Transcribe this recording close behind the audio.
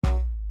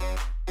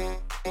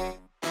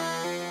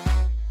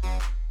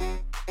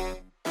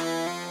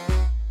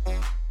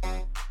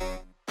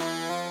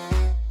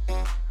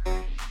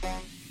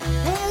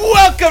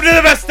Welcome to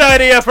the best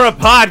idea for a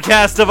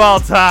podcast of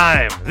all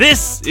time.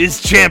 This is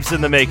Champs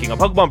in the Making, a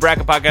Pokemon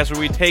bracket podcast where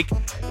we take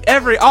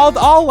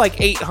all like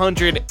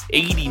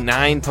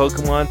 889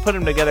 Pokemon, put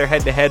them together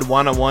head-to-head,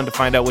 one-on-one to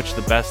find out which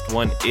the best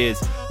one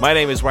is. My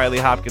name is Riley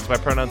Hopkins. My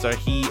pronouns are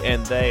he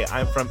and they.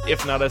 I'm from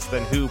If Not Us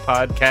Then Who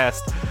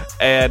podcast.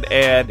 And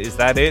is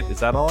that it?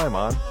 Is that all I'm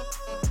on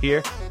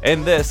here?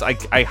 And this, I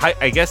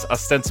guess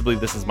ostensibly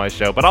this is my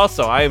show, but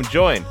also I am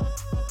joined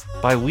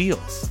by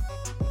Wheels.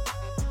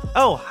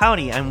 Oh,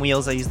 howdy, I'm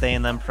Wheels, I use they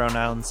and them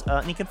pronouns,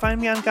 and you can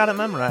find me on Got It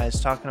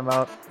Memorized, talking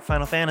about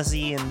Final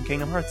Fantasy and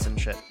Kingdom Hearts and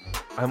shit.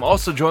 I'm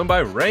also joined by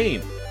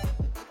Rain.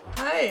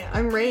 Hi,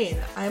 I'm Rain.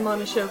 I'm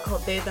on a show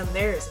called They, Them,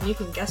 Theirs, and you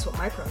can guess what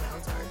my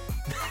pronouns are.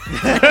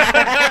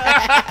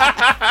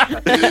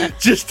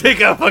 Just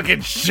take a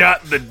fucking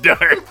shot in the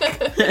dark.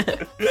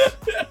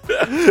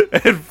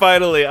 And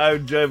finally,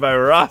 I'm joined by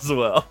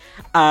Roswell.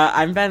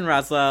 I'm Ben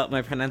Roswell.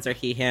 My pronouns are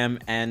he, him,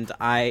 and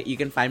you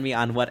can find me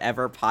on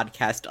whatever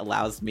podcast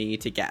allows me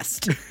to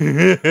guest.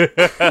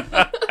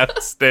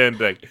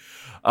 Outstanding.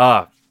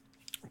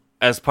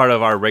 As part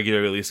of our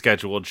regularly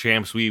scheduled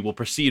champs, we will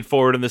proceed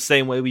forward in the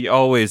same way we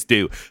always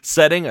do,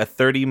 setting a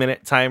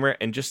 30-minute timer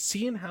and just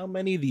seeing how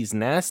many of these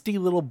nasty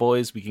little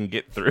boys we can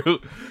get through.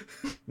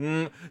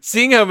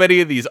 Seeing how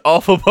many of these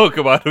awful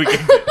Pokemon we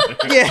can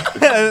get through. Yeah,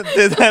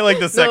 I like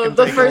the second No,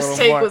 the take first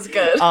take was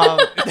good.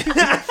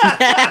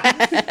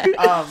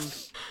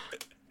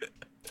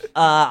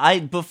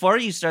 Before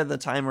you start the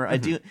timer,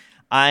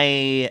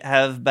 I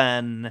have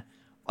been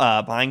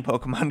buying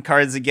Pokemon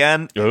cards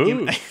again.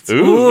 Ooh.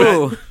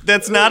 Ooh.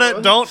 That's not a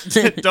don't.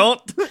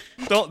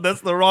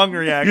 That's the wrong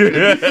reaction.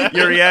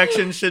 Your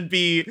reaction should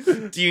be,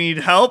 do you need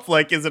help?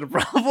 Like, is it a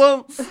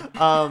problem?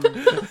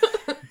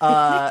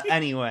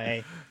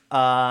 Anyway,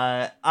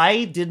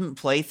 I didn't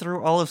play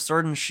through all of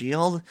Sword and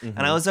Shield,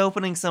 and I was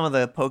opening some of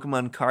the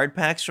Pokemon card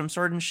packs from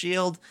Sword and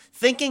Shield,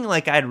 thinking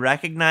like I'd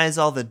recognize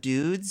all the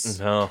dudes.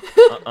 No.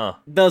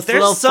 Those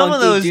little There's some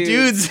of funky those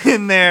dudes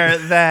in there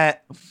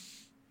that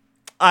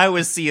I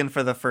was seeing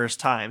for the first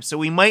time. So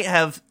we might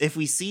have, if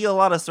we see a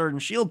lot of Sword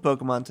and Shield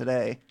Pokemon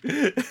today,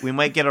 we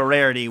might get a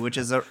rarity, which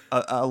is a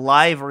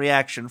live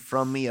reaction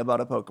from me about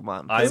a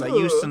Pokemon. Because I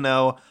used to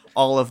know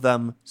all of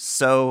them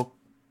so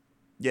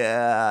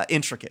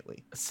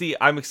intricately. See,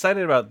 I'm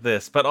excited about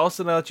this, but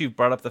also now that you've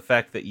brought up the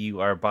fact that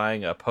you are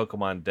buying a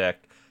Pokemon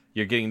deck,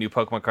 you're getting new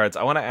Pokemon cards,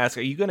 I want to ask,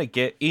 are you going to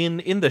get,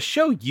 in the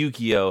show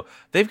Yu-Gi-Oh!,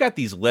 they've got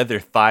these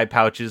leather thigh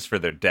pouches for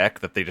their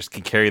deck that they just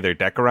can carry their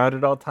deck around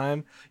at all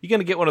time. You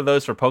going to get one of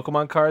those for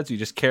Pokemon cards? You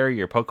just carry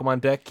your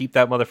Pokemon deck, keep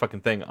that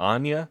motherfucking thing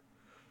on you?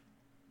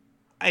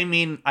 I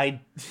mean,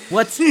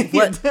 What's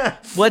the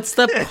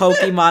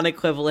Pokemon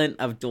equivalent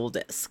of dual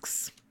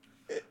discs?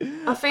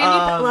 A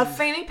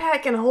fanny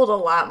pack can hold a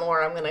lot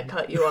more. I'm gonna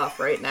cut you off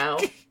right now.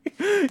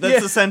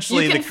 that's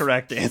essentially the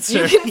correct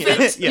answer.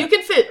 You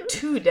can fit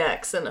 2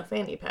 decks in a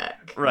fanny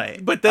pack.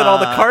 Right. But then all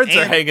the cards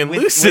are and hanging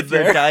loose with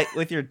in there.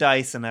 with your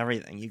dice and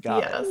everything, you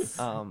got Yes. it.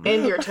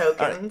 And your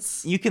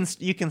tokens. You can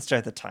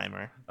start the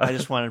timer. I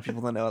just wanted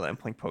people to know that I'm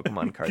playing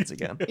Pokemon cards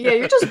again. Yeah,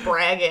 you're just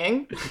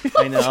bragging.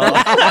 I know.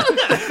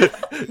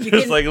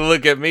 Just like,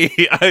 look at me,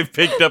 I've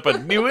picked up a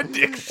new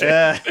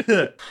addiction.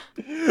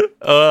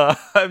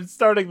 I'm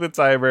starting the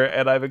timer,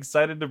 and I'm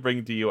excited to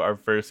bring to you our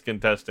first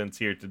contestants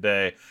here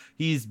today.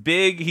 He's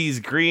big, he's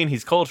green,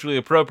 he's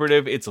culturally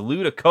appropriative. It's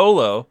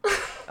Ludicolo.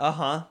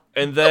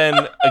 And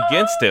then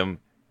against him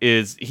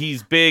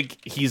he's big,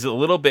 he's a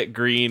little bit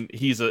green,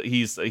 he's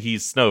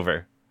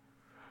Snover.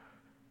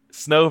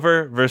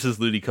 Snover versus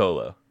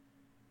Ludicolo.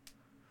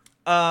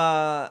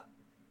 I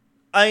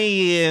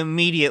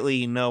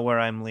immediately know where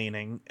I'm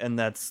leaning, and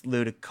that's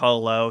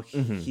Ludicolo.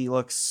 He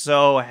looks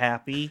so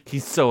happy.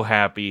 He's so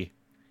happy.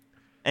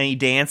 And he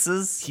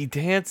dances. He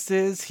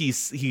dances.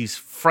 He's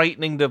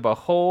frightening to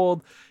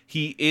behold.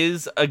 He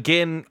is,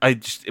 again,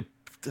 emits a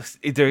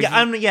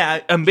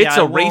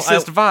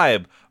racist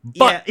vibe.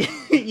 But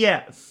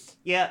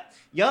Yup.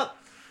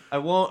 I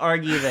won't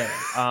argue there.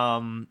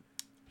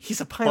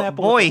 He's a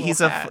pineapple. Boy, he's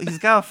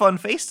got a fun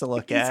face to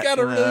look at. He's got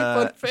a really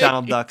fun face.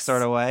 Donald Duck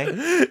sort of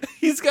way.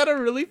 He's got a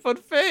really fun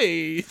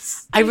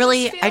face. I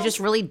don't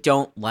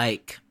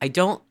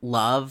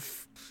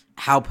love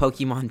how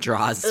Pokemon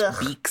draws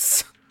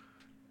beaks.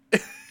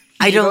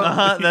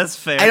 That's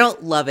fair. I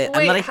don't love it.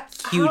 Wait, I'm not a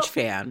huge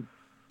fan.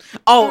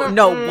 Oh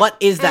no, what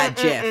is that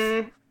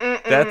GIF?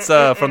 That's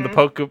from the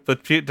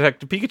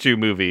Detective Pikachu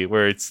movie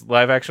where it's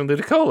live action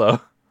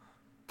Ludicolo.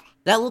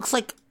 That looks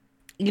like,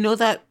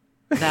 that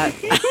I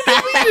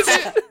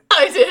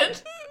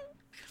did.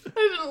 I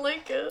didn't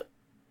like it.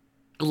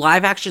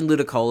 live action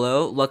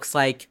Ludicolo looks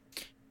like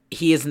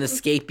he is an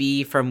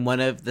escapee from one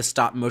of the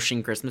stop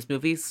motion Christmas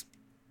movies.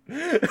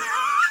 And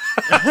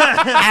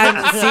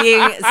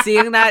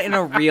seeing that in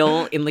a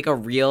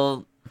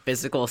real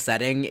physical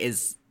setting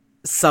is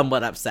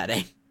somewhat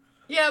upsetting.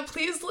 Yeah,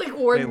 please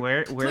warn.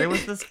 Wait, where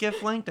was this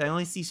GIF linked? I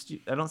only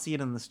see. I don't see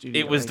it in the studio.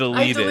 It was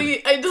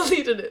deleted. I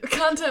deleted it.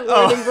 Content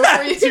warning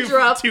before you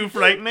drop. Too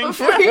frightening.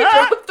 Before you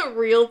drop the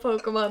real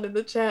Pokemon in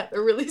the chat,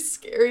 they're really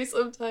scary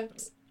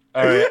sometimes.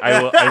 All right,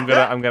 I will. I'm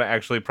gonna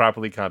actually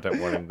properly content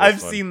warning. This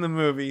I've one. seen the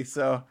movie,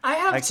 so I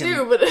have I can-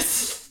 too, but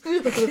it's.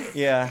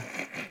 yeah.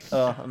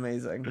 Oh,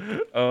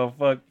 amazing. Oh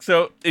fuck!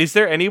 So, is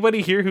there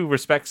anybody here who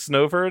respects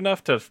Snover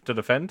enough to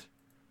defend?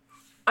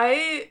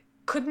 I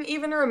couldn't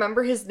even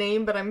remember his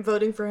name, but I'm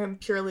voting for him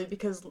purely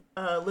because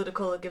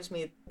Ludicolo gives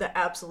me the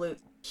absolute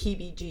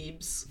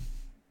heebie-jeebs.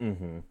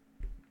 Mm-hmm.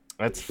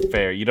 That's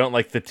fair. You don't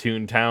like the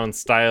Toontown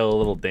style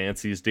little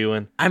dance he's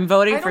doing? I'm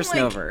voting I for don't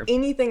like Snover.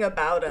 anything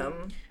about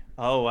him.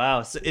 Oh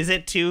wow. So is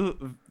it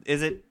two?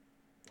 Is it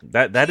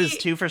That is.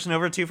 two for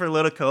Snover, two for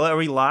Ludicolo? Are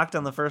we locked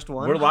on the first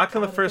one? We're locked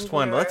on the God, I first think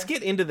one. we Let's are.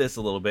 get into this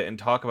a little bit and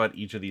talk about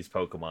each of these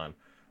Pokemon.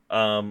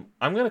 I'm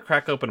going to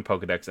crack open a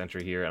Pokedex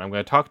entry here, and I'm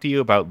going to talk to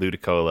you about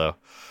Ludicolo.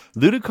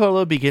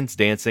 Ludicolo begins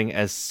dancing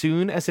as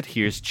soon as it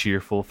hears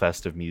cheerful,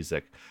 festive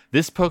music.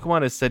 This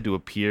Pokemon is said to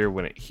appear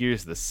when it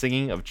hears the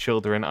singing of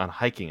children on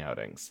hiking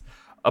outings.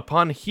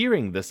 Upon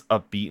hearing this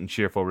upbeat and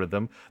cheerful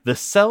rhythm, the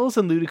cells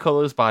in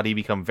Ludicolo's body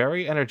become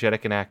very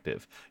energetic and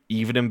active.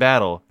 Even in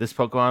battle, this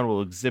Pokemon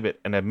will exhibit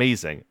an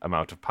amazing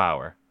amount of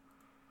power.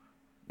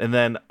 And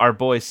then our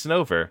boy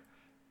Snover.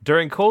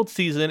 During cold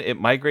season, it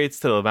migrates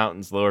to the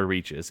mountain's lower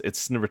reaches.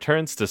 It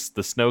returns to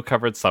the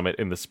snow-covered summit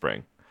in the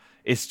spring.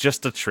 It's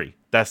just a tree.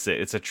 That's it.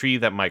 It's a tree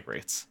that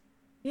migrates.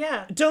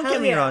 Yeah. Don't hell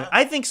get me yeah. wrong.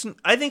 I think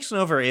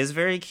Snover is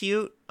very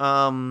cute.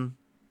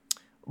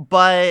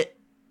 But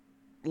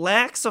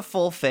lacks a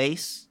full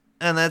face,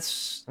 and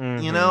that's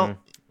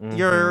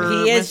you're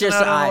He is missing just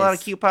out on a lot eyes.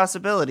 of cute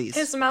possibilities.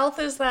 His mouth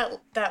is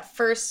that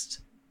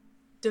first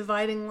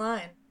dividing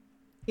line.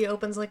 He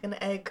opens like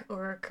an egg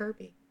or a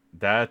Kirby.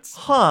 That's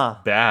Huh?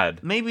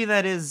 bad. Maybe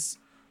that is.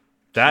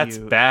 That's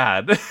Cute.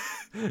 bad.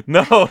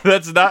 No,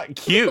 that's not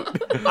cute.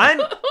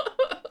 I'm.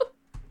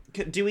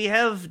 Do we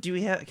have?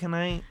 Can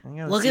I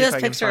gotta Look see at if this I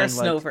can picture of find,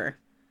 like- Snover.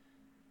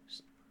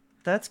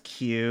 That's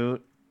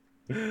cute.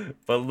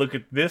 But look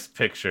at this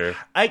picture.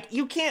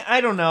 You can't. I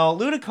don't know.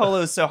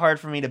 Ludicolo is so hard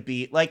for me to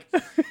beat. Like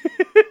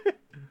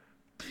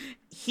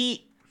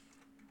he.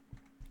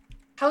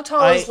 How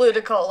tall is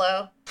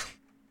Ludicolo?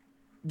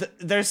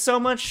 There's so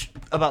much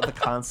about the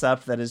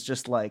concept that is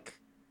just like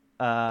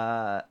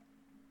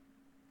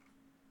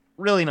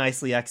really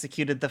nicely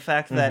executed. The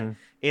fact that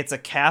it's a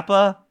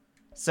kappa,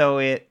 so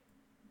it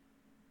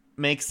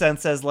makes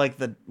sense as like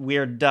the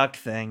weird duck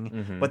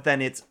thing, but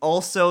then it's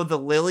also the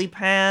lily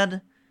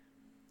pad,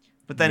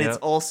 but then it's Yep.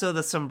 also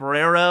the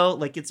sombrero.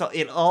 Like it's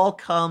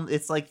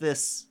like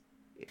this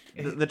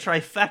the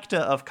trifecta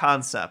of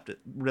concept. It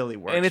really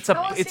works. And it's I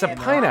wanna a see it now,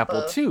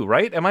 pineapple but- too,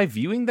 right? Am I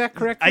viewing that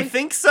correctly? I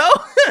think so.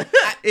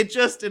 It's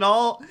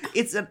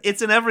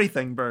an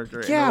everything burger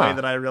in a Yeah. way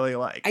that I really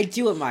like. I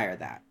do admire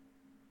that.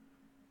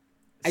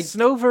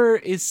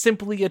 Snover is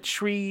simply a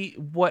tree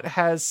what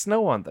has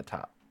snow on the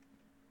top.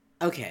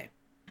 Okay.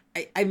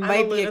 I I'm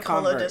might a be a Ludicolo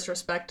convert,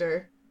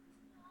 disrespecter.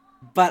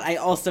 but I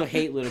also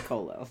hate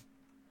Ludicolo.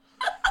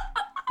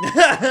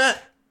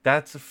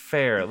 That's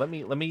fair. Let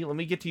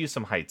me get to you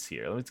some heights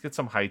here. Let's get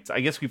some heights. I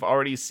guess we've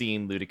already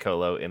seen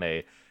Ludicolo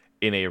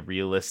in a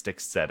realistic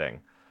setting.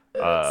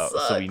 So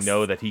we sucks.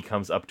 know that he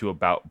comes up to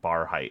about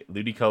bar height.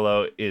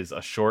 Ludicolo is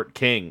a short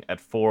king at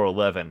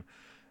 4'11".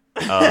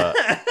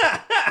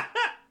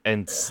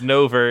 And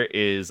Snover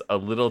is a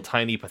little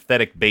tiny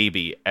pathetic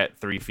baby at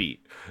 3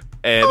 feet.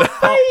 And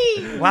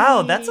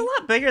Wow, that's a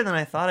lot bigger than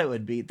I thought it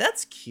would be.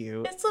 That's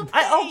cute. It's a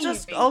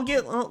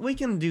We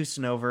can do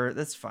Snover.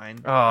 That's fine.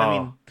 Oh. I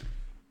mean,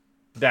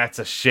 that's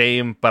a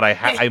shame, but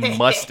I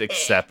must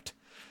accept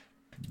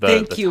the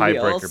Thank you,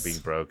 tiebreaker Wheels. being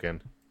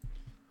broken.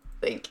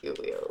 Thank you,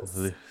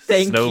 Wheels.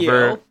 Thank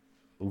Snover,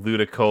 you.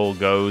 Ludicolo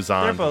goes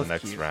on to the both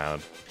next cute.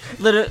 round.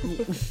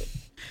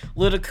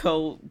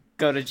 Ludicolo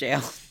go to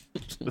jail.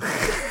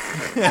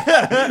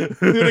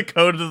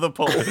 Ludicolo to the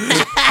pole.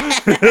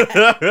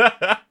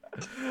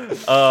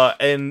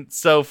 And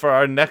so for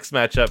our next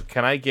matchup,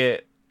 can I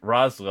get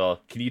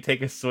Roswell? Can you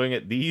take a swing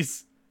at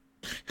these?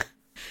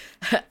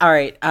 All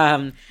right.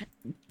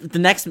 The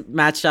next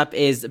matchup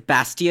is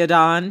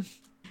Bastiodon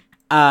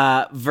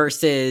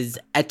versus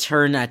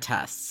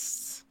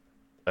Eternatus.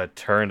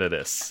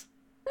 Eternatus,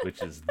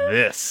 which is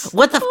this.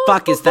 What the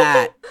fuck is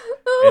that?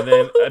 And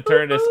then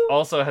Eternatus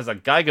also has a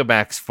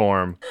Gigamax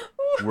form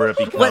where it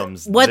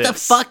becomes What the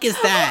this. fuck is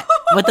that?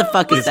 What the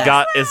fuck is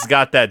that? It's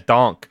got that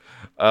donk.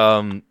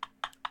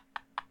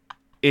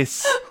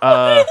 It's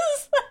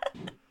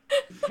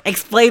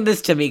Explain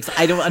this to me, because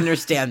I don't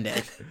understand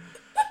it.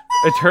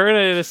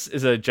 Eternatus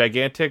is a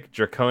gigantic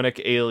draconic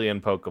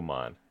alien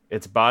Pokemon.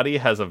 Its body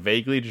has a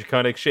vaguely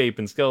draconic shape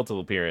and skeletal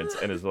appearance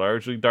and is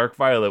largely dark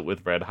violet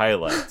with red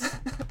highlights.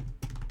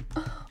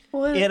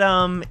 What?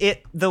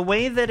 The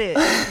way that it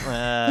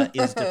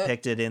is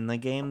depicted in the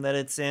game that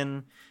it's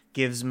in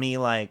gives me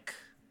like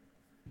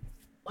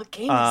What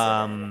game is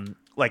that?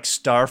 like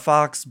Star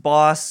Fox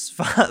boss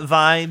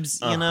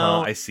vibes, you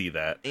know. I see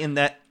that. in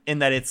that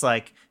it's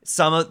like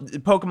some of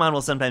Pokemon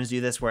will sometimes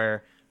do this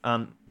where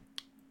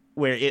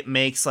it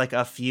makes like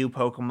a few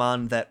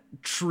Pokemon that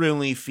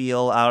truly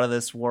feel out of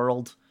this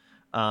world,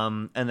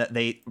 and that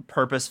they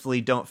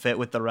purposefully don't fit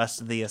with the rest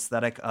of the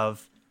aesthetic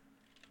of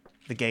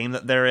the game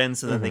that they're in,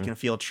 so that they can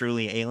feel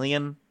truly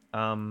alien.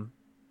 And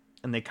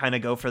they kind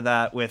of go for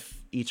that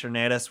with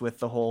Eternatus, with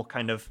the whole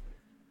kind of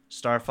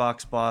Star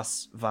Fox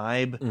boss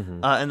vibe.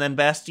 And then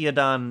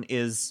Bastiodon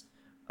is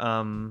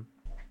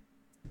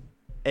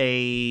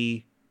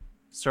a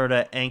sort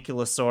of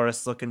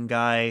ankylosaurus looking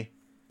guy,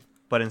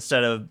 but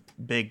instead of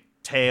big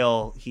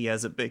tail, he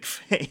has a big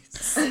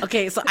face.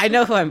 Okay, so I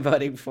know who I'm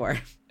voting for.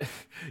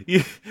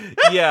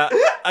 Yeah,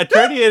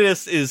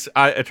 Eternatus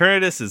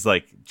is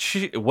like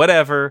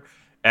whatever.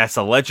 As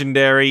a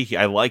legendary,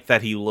 I like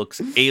that he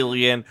looks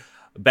alien.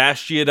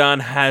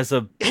 Bastiodon has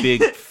a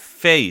big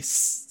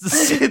face.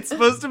 It's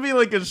supposed to be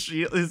like a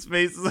shield. His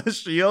face is a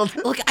shield.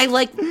 Look, I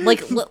like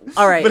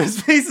all right. But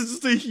his face is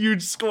just a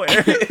huge square.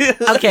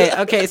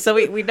 Okay, so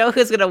we know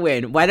who's gonna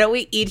win. Why don't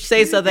we each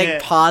say something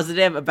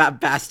positive about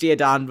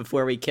Bastiodon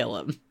before we kill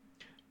him?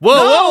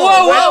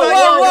 Whoa!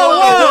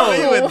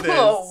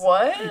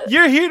 What?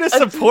 You're here to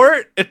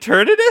support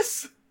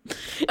Eternatus?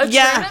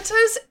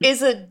 Eternatus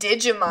is a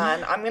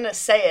Digimon. I'm gonna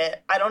say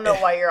it. I don't know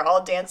why you're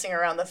all dancing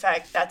around the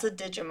fact that's a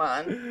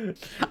Digimon.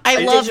 I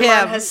love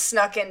Digimon him. has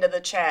snuck into the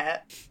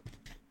chat.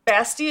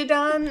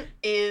 Bastiodon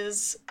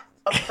is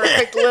a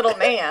perfect little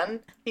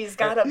man. He's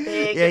got a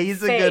big he's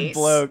face. a good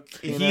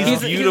bloke. You know? He's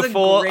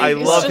beautiful. I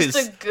He's love just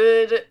his. a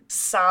good,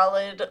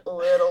 solid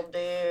little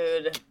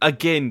dude.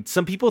 Again,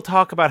 some people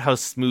talk about how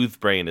smooth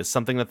brain is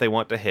something that they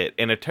want to hit,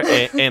 and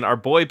and our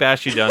boy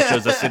Bastiodon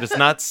shows us it is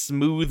not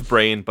smooth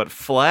brain, but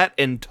flat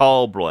and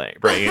tall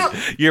brain.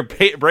 Your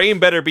brain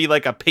better be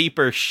like a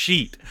paper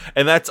sheet,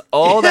 and that's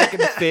all that can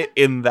fit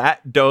in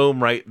that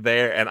dome right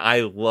there. And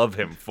I love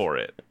him for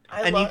it.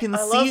 And you can I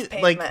see, love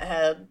Pavement like,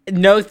 Head.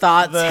 No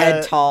thoughts,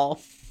 head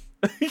tall.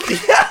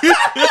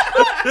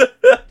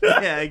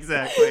 Yeah,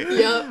 exactly.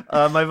 Yep.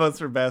 My vote's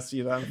for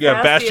Bastiodon.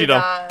 Yeah,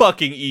 Bastiodon. Bastiodon,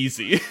 fucking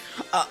easy.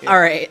 All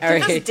right.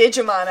 Get this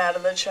Digimon out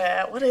of the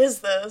chat. What is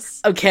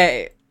this?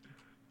 Okay.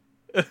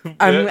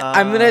 I'm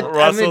gonna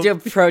Russell? do a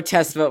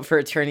protest vote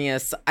for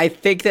Eternius. I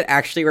think that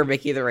actually we're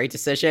making the right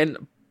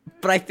decision,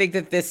 but I think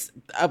that this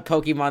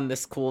Pokemon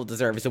this cool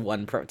deserves a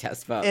one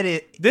protest vote.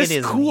 This it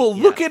is cool.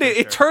 neat, Look yeah, at it. for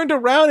It sure. turned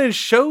around and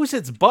shows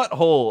its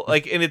butthole,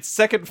 like in its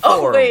second form.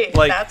 Oh wait,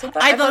 like that's what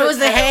that, I thought it was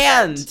the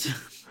hand. hand.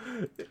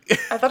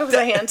 I thought it was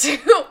a hand too.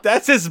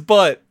 that's his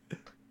butt.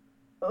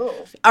 Oh.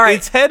 All right.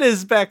 Its head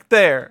is back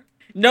there.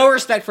 No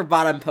respect for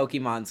bottom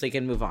Pokemon, so we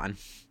can move on.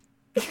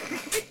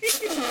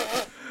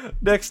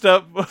 Next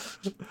up,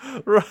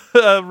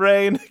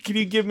 Rain. Can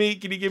you give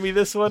me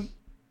this one?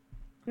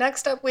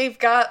 Next up, we've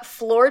got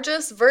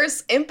Florges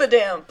versus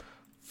Impidimp.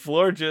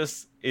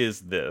 Florges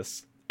is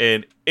this,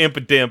 and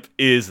Impidimp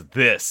is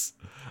this.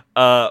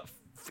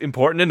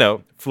 Important to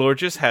note,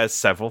 Florges has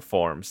several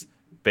forms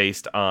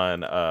based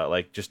on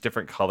like just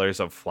different colors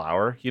of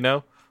flower, you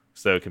know?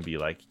 So it can be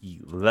like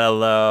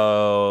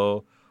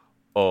yellow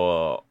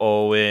or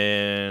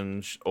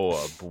orange or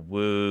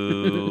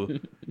blue.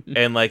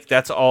 And like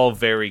that's all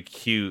very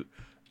cute.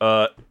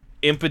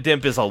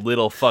 Impidimp is a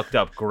little fucked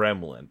up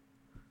gremlin.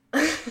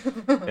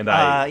 And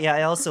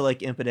I also like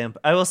Impidimp.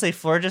 I will say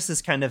Florges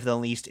is kind of the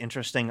least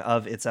interesting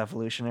of its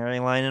evolutionary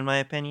line, in my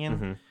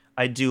opinion.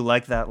 I do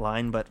like that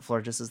line, but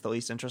Florges is the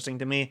least interesting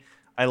to me.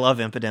 I love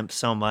Impidimp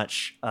so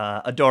much.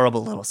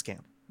 Adorable little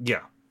scamp.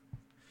 yeah.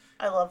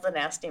 I love the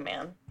nasty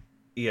man.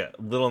 Yeah,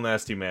 little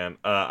nasty man.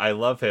 I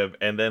love him,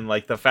 and then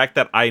like the fact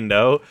that I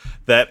know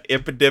that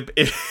Impidimp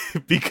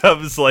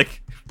becomes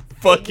like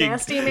fucking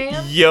nasty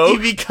man? He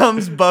yoked.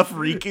 becomes Buff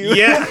Riku.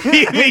 Yeah,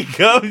 he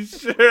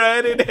becomes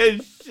shredded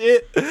as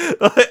shit.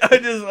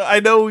 I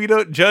know we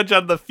don't judge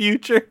on the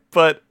future,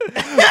 but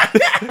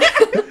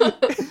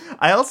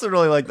I also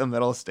really like the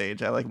middle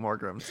stage. I like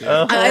Morgrim too.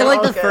 I like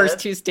Oh, the good. first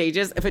two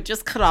stages. If it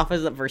just cut off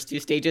as the first two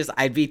stages,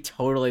 I'd be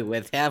totally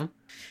with him.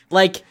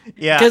 Like,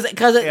 Yeah,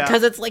 because yeah.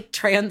 it's like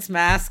trans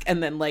mask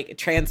and then like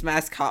trans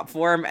mask cop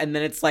form, and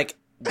then it's like,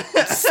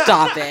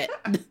 stop it.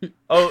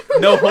 oh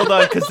no, hold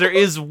on, because there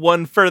is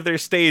one further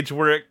stage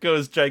where it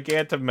goes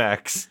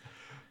Gigantamax,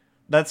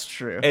 That's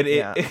true. and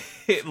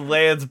it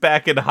lands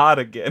back in hot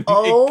again.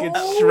 Oh. It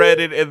gets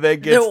shredded and then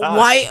gets No,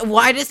 hot.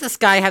 why does this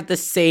guy have the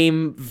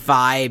same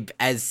vibe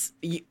as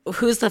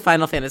who's the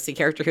Final Fantasy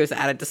character who was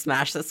added to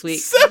Smash this week?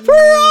 Sephiroth!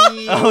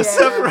 Oh,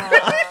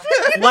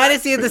 Sephiroth. Why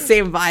does he have the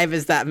same vibe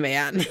as that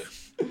man?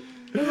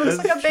 He looks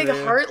like a That's big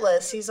true.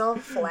 Heartless. He's all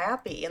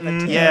flappy in the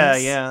tits.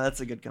 Yeah,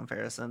 that's a good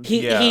comparison.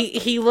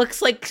 He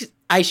looks like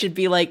I should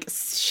be like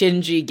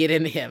Shinji, get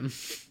in him.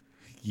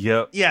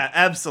 Yep. Yeah,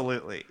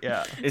 absolutely.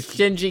 Yeah. It's,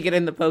 Shinji, get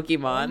in the Oh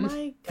Pokemon.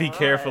 my be God.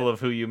 careful of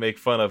who you make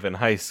fun of in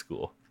high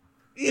school.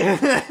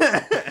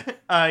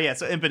 Yeah,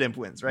 so Impidimp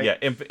wins, right? Yeah,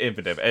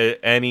 Impidimp.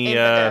 Any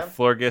Impidimp.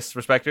 Florges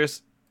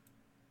respecters?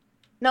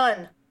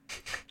 None.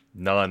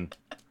 None.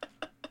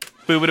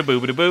 Boobada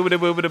boobada boobada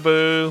boobada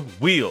boo.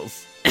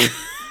 Wheels.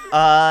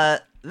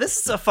 This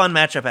is a fun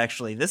matchup,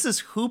 actually. This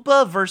is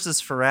Hoopa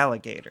versus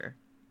Feraligatr.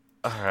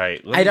 All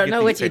right. let I me don't get know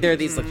these which either of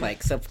pictures. these look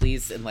like, so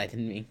please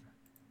enlighten me.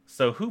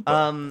 So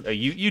Hoopa.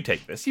 You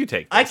take this. You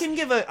take this. I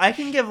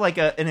can give like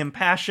an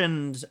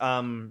impassioned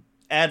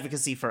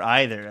advocacy for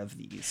either of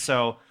these.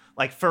 So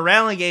like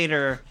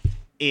Feraligatr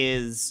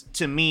is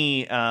to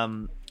me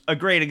a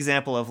great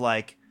example of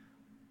like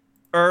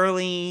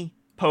early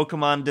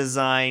Pokemon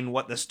design,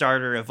 what the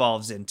starter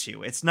evolves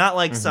into. It's not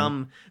like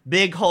some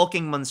big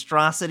hulking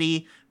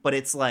monstrosity, but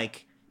it's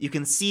like you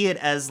can see it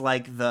as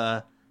like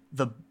the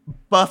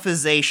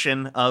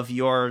buffization of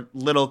your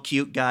little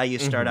cute guy you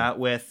start out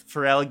with.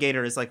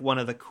 Feraligatr is like one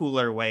of the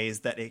cooler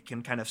ways that it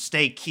can kind of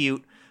stay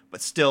cute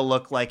but still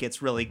look like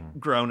it's really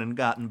grown and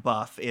gotten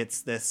buff.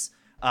 It's this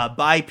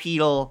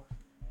bipedal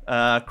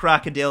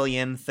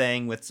crocodilian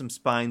thing with some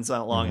spines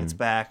along its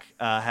back,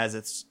 has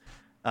its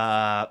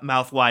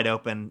mouth wide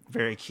open,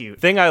 very cute.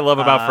 Thing I love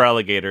about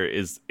Feraligatr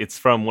is it's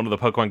from one of the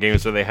Pokemon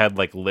games where they had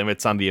like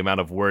limits on the amount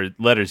of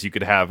letters you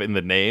could have in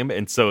the name,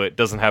 and so it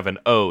doesn't have an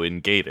O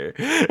in Gator.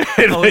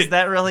 Oh, is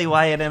that really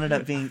why it ended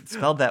up being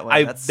spelled that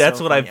way?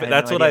 That's what I've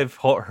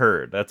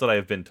heard. That's what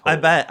I've been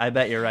told. I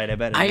bet you're right. I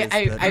bet it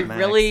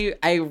is.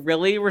 I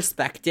really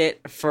respect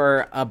it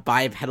for a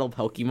bipedal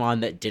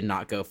Pokemon that did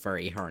not go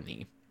furry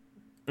horny.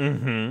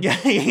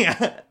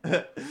 Yeah.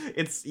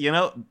 It's,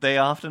 they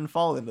often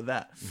fall into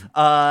that.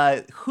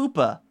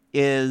 Hoopa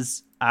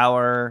is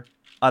our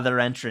other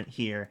entrant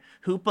here.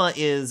 Hoopa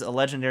is a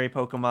legendary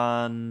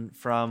Pokemon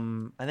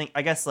from,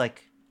 I guess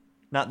like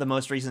not the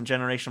most recent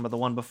generation, but the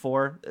one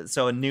before.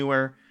 So a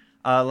newer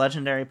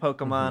legendary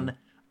Pokemon.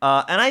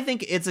 And I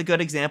think it's a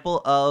good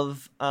example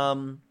of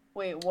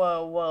Wait,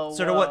 whoa.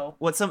 sort of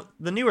what some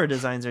the newer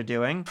designs are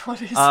doing.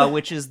 What is that?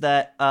 Which is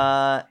that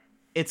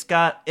it's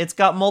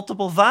got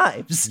multiple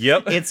vibes.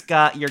 Yep. It's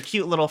got your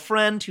cute little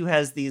friend who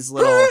has these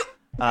little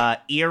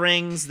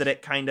earrings that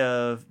it kind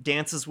of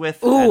dances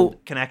with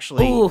and can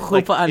actually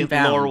Hoopa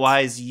Unbound.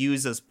 lore-wise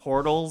use as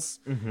portals.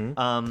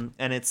 And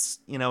it's,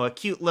 a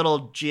cute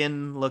little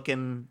Jin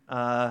looking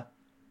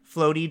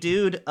floaty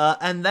dude.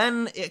 And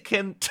then it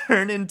can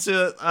turn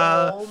into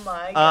oh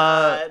my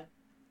god.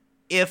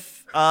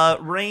 If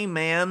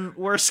Rayman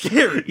were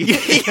scary.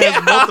 It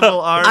has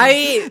multiple arms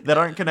that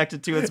aren't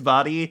connected to its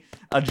body,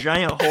 a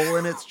giant hole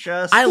in its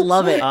chest. I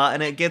love it.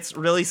 And it gets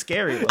really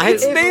scary.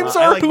 Its names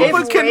are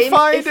Hoopa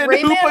Confined and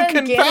Hoopa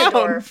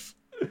Confound.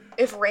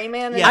 If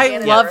Rayman and I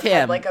Ganondorf love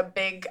had him. like a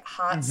big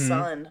hot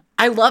sun.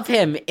 I love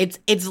him.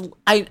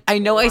 I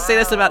know I say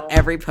this about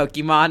every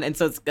Pokemon, and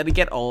so it's gonna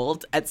get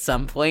old at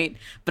some point,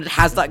 but it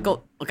has not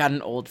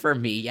gotten old for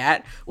me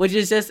yet, which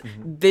is just,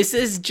 this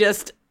is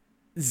just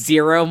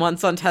 0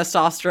 months on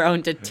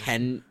testosterone to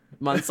 10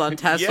 months on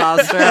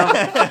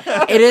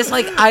testosterone. It is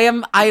like,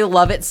 I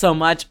love it so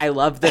much. I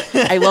love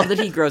that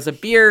he grows a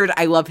beard.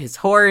 I love his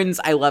horns.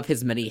 I love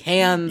his many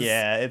hands.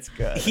 Yeah, it's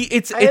good.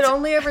 I had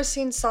only ever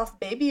seen soft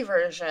baby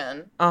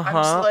version. I'm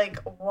just like,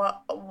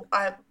 what?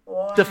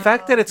 The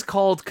fact that it's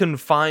called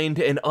Confined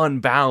and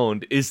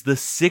Unbound is the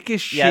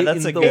sickest shit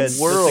in the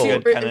world. That's a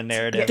good kind of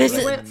narrative.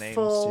 This went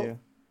full too.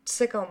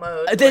 Sicko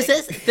mode.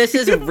 This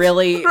is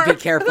really, be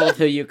careful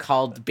who you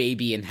called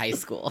baby in high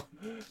school.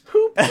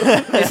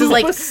 This is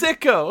like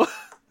sicko.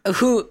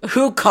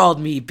 Who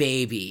called me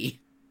baby?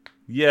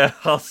 Yeah,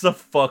 I'll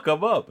fuck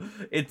them up.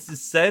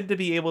 It's said to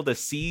be able to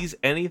seize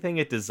anything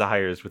it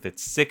desires with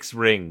its 6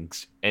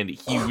 rings and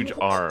huge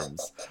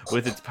arms.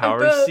 With its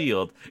powers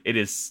sealed, it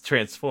is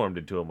transformed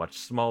into a much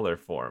smaller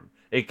form.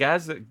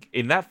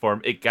 In that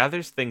form, it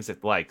gathers things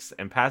it likes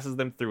and passes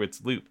them through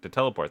its loop to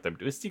teleport them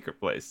to a secret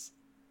place.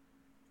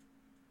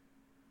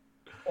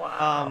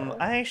 Wow.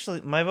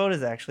 My vote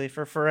is actually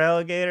for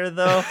Feraligatr,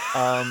 though.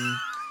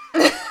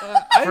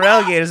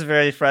 Feraligatr is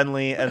very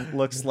friendly and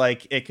looks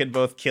like it could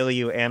both kill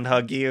you and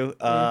hug you,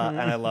 and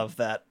I love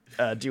that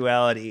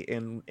duality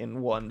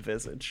in one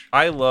visage.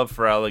 I love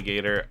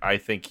Feraligatr. I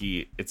think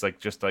it's like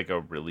just like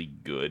a really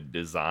good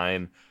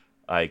design,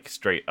 like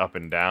straight up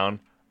and down.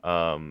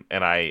 And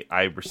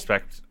I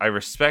respect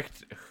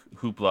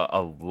Hoopa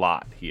a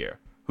lot here.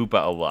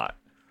 Hoopa a lot.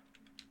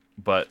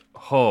 But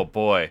oh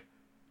boy.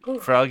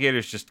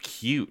 Feraligator's just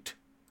cute.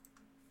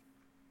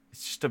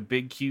 It's just a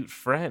big, cute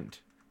friend.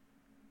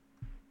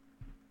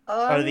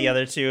 Are the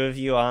other two of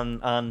you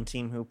on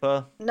Team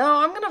Hoopa? No,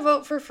 I'm gonna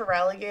vote for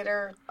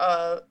Feraligatr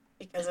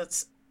because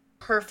it's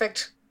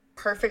perfect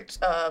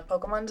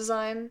Pokemon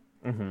design.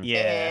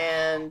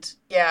 Yeah. And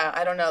yeah,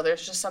 I don't know.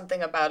 There's just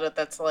something about it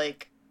that's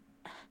like,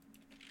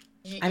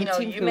 you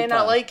may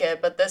not like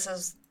it, but this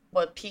is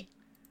what peak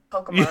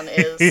Pokemon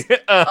is.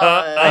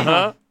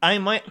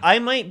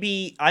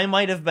 I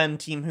might have been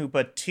Team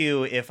Hoopa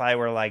too if I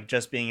were like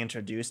just being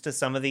introduced to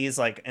some of these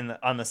like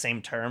on the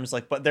same terms,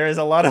 like, but there is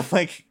a lot of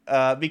like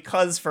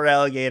because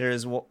Feraligatr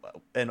is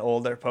an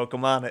older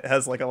Pokemon, it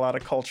has like a lot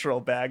of cultural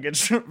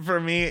baggage for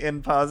me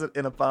in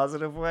a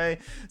positive way,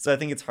 so I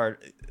think it's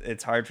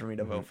hard for me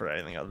to vote for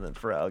anything other than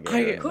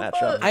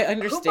Feraligatr. I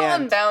understand. Hoopa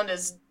Unbound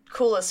is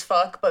cool as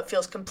fuck but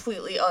feels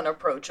completely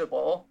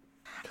unapproachable.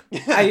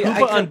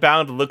 Hoopa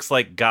Unbound looks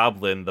like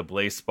Goblin, the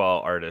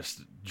Blaseball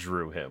artist,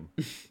 drew him.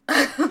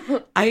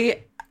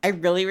 I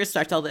really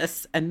respect all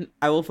this, and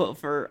I will vote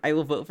for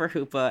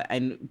Hoopa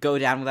and go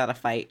down without a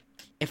fight.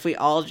 If we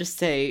all just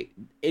say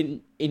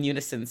in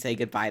unison, say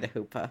goodbye to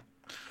Hoopa.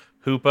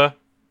 Hoopa,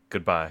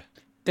 goodbye.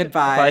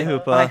 Goodbye. Bye,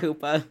 Hoopa. Bye,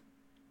 Hoopa.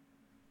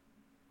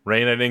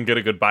 Rain, I didn't get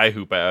a goodbye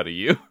Hoopa out of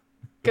you.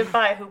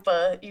 Goodbye,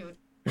 Hoopa, you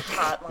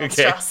hot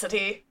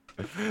monstrosity.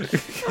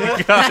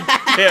 God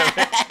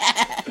damn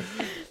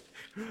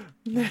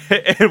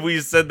it. And we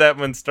send that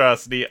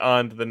monstrosity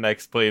on to the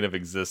next plane of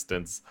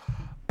existence.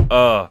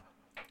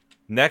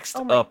 Next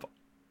up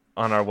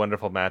on our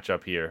wonderful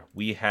matchup here,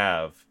 we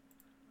have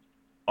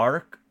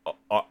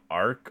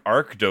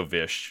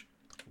Arkdovish,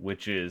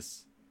 which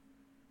is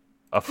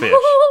a fish,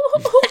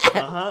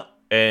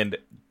 and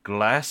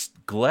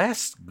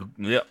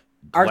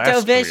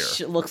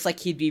Arkdovish looks like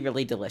he'd be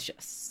really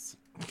delicious.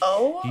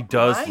 Oh, he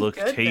does my look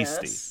goodness.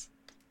 tasty.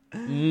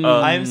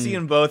 I'm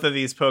seeing both of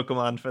these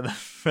Pokemon for the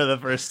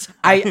first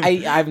time.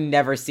 I've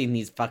never seen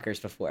these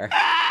fuckers before.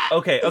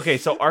 Okay,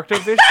 so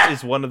Arkdovish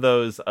is one of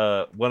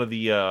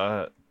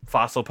the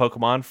fossil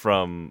Pokemon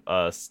from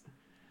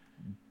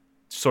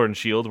Sword and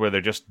Shield, where they're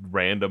just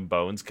random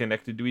bones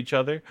connected to each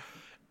other.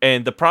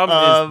 And the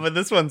problem is, but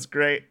this one's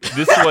great.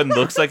 this one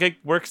looks like it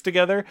works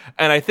together.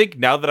 And I think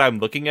now that I'm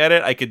looking at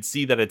it, I can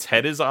see that its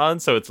head is on,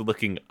 so it's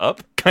looking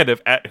up, kind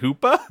of at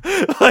Hoopa.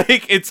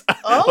 Like it's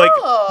like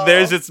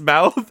there's its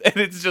mouth, and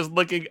it's just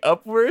looking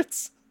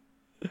upwards.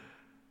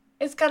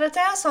 It's got its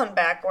ass on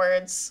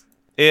backwards.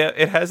 Yeah,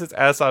 it has its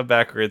ass on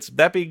backwards.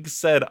 That being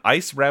said,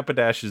 Ice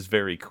Rapidash is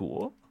very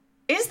cool.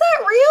 Is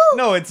that real?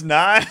 No, it's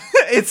not.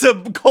 It's a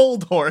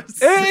cold horse.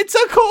 It's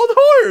a cold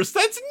horse.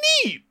 That's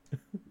neat.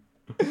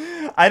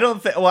 I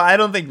don't think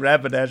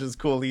Rapidash is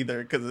cool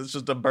either because it's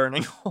just a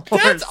burning horse.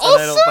 That's and I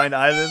don't also find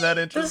either that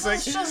This interesting.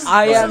 is just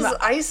I this am- is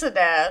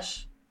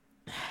Isadash.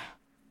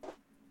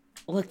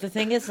 Look, the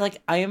thing is,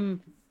 like, I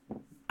am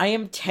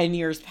 10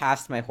 years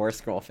past my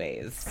horse girl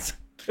phase.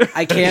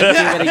 I can't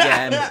do it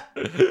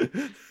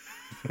again.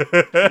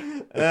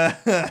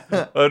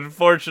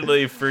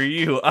 Unfortunately for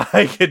you,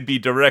 I can be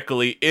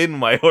directly in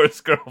my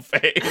horse girl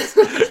phase,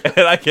 and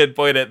I can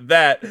point at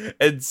that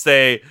and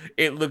say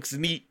it looks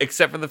neat,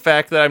 except for the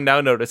fact that I'm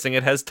now noticing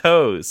it has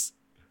toes.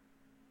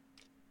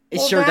 It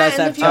Well, sure that, does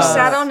and have if you toes.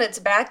 sat on its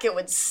back, it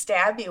would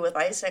stab you with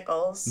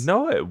icicles.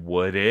 No, it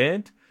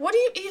wouldn't. What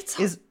do you?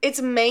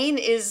 Its mane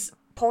is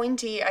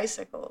pointy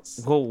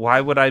icicles. Well,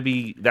 why would I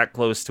be that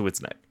close to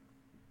its neck?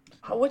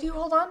 What do you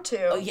hold on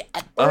to? Oh, yeah.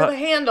 What are the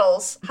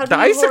handles? How do The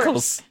you hold?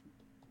 icicles.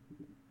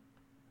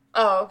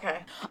 Oh, okay.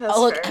 That's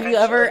Oh, look,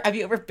 fair, have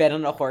you ever been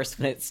on a horse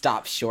when it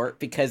stops short?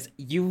 Because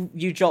you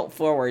jolt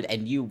forward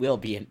and you will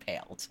be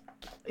impaled.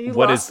 You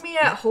What lost is- me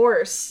at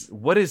horse.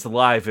 What is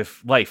life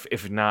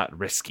if not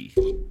risky?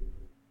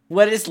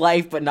 What is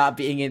life but not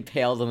being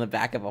impaled on the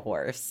back of a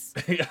horse?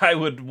 I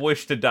would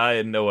wish to die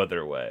in no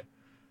other way.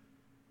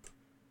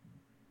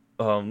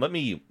 Let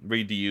me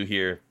read to you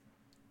here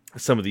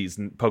some of these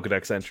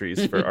Pokedex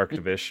entries for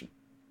Arkdovish.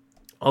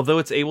 Although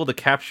it's able to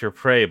capture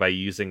prey by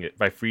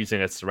freezing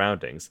its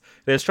surroundings,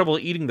 it has trouble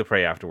eating the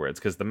prey afterwards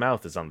because the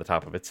mouth is on the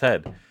top of its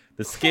head.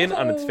 The skin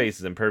on its face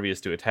is impervious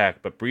to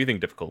attack, but breathing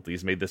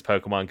difficulties made this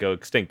Pokemon go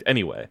extinct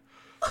anyway.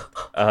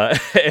 And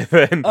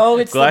then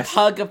It's the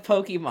pug of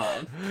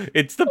Pokemon.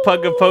 It's the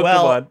pug of Pokemon.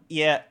 Well,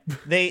 yeah,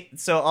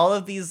 all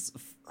of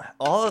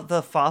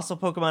the fossil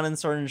Pokemon in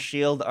Sword and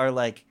Shield are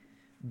like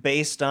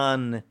based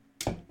on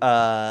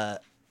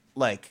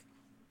like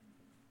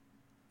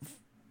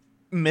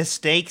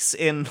mistakes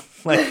in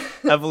like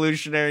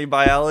evolutionary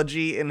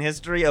biology in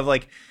history of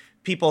like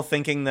people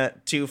thinking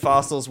that two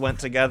fossils went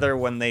together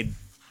when they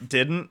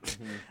didn't,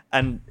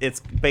 and it's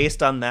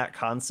based on that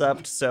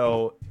concept.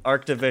 So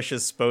Arkdovish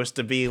is supposed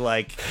to be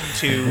like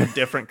two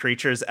different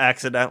creatures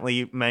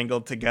accidentally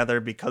mangled together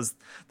because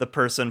the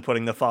person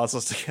putting the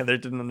fossils together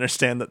didn't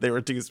understand that they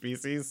were two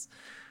species.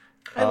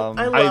 I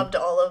loved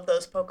all of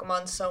those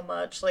Pokemon so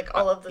much. Like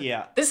all of the.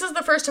 Yeah. This is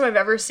the first time I've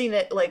ever seen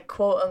it like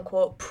quote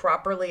unquote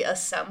properly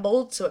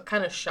assembled, so it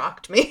kind of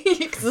shocked me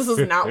because this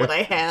is not what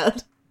I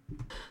had.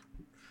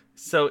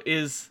 So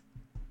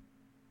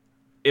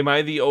am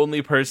I the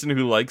only person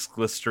who likes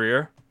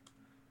Glistria?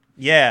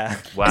 Yeah.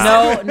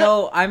 Wow.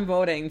 No, I'm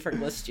voting for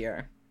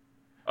Glistier.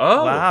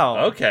 Oh,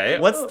 Wow. okay.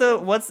 Can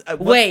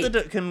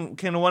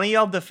one of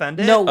y'all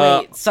defend it? No,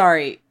 wait,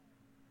 sorry.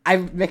 I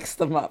mixed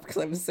them up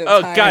because I'm so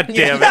Oh, tired. god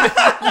damn it.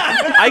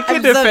 I can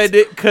I'm so defend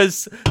it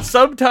because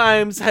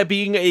sometimes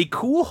being a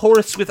cool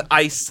horse with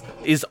ice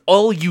is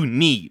all you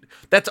need.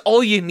 That's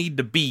all you need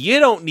to be. You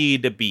don't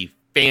need to be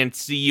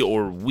fancy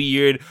or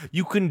weird.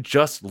 You can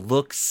just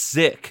look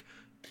sick.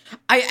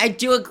 I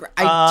do agree.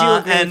 I do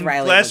agree and with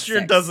Riley.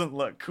 Glastrier doesn't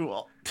look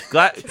cool.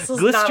 This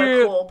is not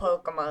a cool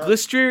Pokemon.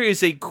 Glistria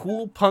is a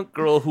cool punk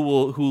girl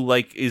who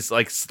is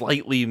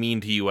slightly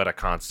mean to you at a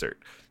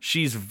concert.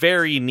 She's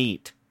very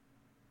neat.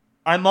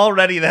 I'm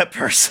already that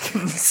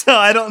person, so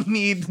I don't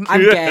need.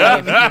 I'm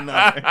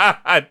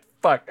gay.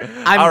 Fuck.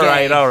 I'm all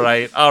gay.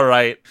 right.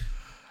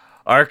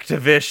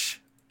 Arkdovish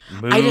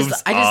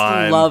moves I just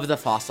on. love the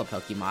fossil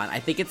Pokemon. I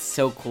think it's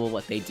so cool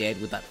what they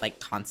did with that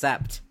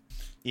concept.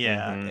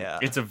 Yeah, yeah.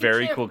 It's a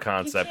very cool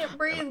concept. You can't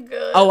breathe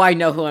good. Oh, I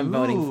know who I'm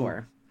voting Ooh.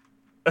 for.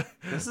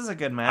 This is a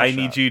good match. I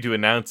need you to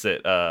announce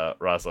it,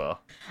 Razel.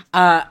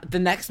 The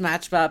next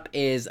matchup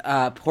is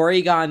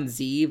Porygon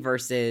Z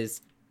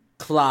versus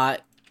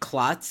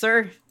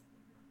Klotzer.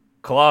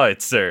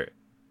 Clawitzer.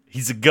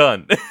 He's a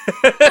gun.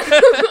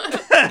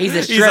 He's a He's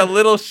a shrimp.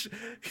 little.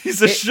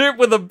 He's a shrimp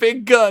with a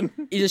big gun.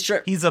 He's a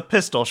shrimp. He's a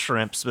pistol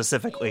shrimp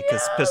specifically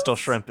because pistol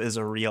shrimp is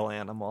a real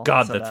animal.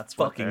 God, so that's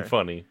what fucking they're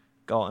funny.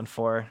 Going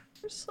for.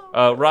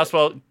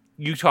 Roswell,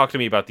 you talk to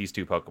me about these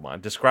two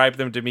Pokemon. Describe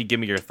them to me. Give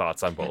me your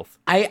thoughts on both.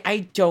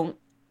 I don't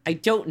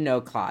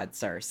know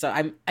Clawitzer,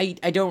 so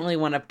I don't really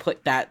want to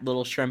put that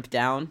little shrimp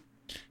down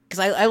because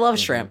I love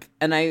shrimp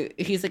and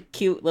he's a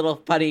cute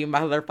little funny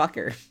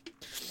motherfucker.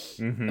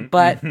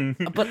 But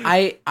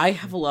I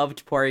have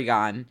loved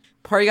Porygon.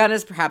 Porygon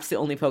is perhaps the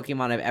only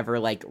Pokemon I've ever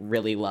like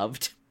really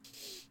loved.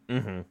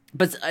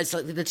 But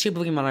so the two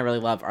Pokemon I really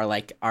love are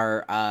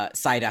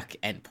Psyduck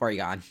and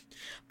Porygon,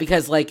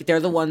 because like they're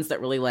the ones that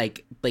really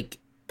like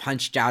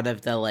punched out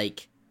of the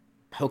like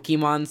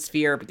Pokemon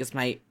sphere, because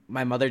my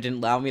mother didn't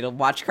allow me to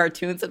watch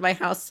cartoons at my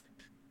house.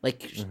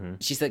 Like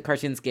she said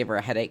cartoons gave her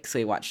a headache, so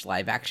we watched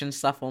live action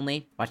stuff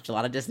only. Watched a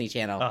lot of Disney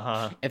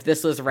Channel. If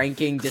this was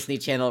ranking Disney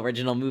Channel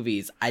original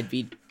movies, I'd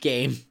be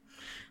game.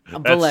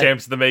 That's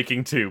Champs in the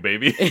Making too,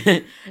 baby.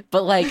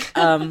 But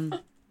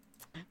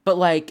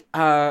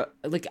I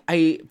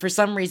for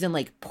some reason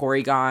like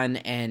Porygon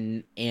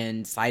and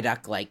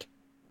Psyduck like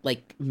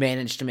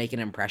managed to make an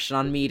impression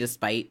on me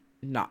despite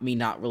not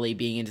really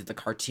being into the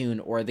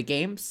cartoon or the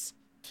games.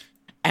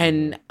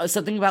 And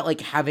something about like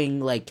having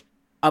like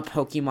a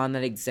Pokemon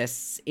that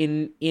exists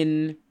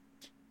in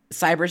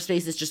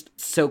cyberspace is just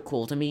so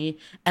cool to me.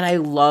 And I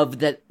love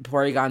that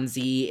Porygon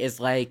Z is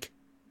like,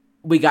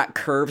 we got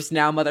curves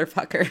now,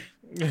 motherfucker.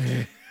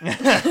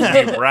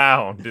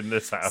 Round in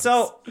this house.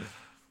 So,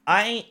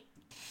 I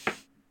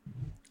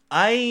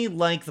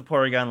like the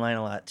Porygon line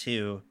a lot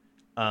too,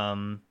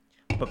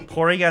 but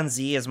Porygon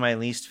Z is my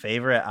least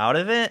favorite out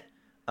of it,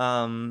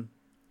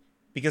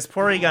 because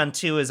Porygon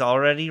 2 is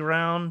already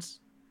round,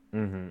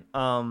 and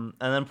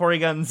then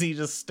Porygon Z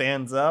just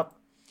stands up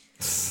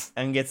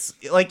and gets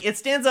like it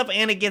stands up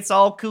and it gets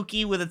all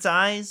kooky with its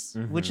eyes,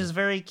 which is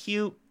very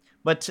cute.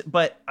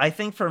 But I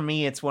think for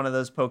me, it's one of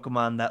those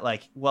Pokemon that,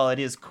 like, while it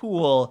is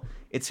cool,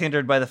 it's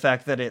hindered by the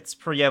fact that its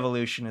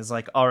pre-evolution is,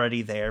 like,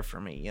 already there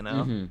for me, you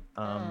know?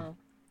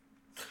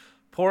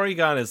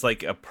 Porygon is,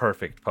 like, a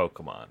perfect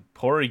Pokemon.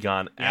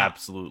 Porygon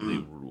absolutely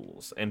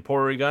rules. And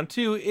Porygon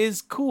 2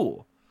 is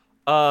cool.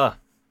 But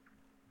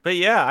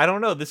yeah, I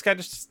don't know. This guy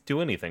just doesn't do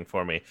anything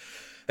for me.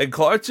 And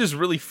Clawitzer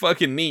really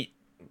fucking neat.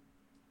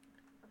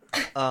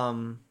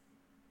 Have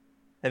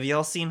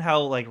y'all seen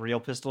how, like, real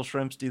pistol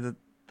shrimps do the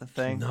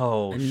thing?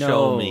 No,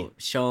 show me.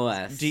 Show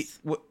us.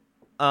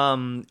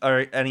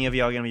 Are any of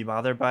y'all gonna be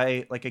bothered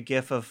by like a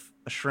gif of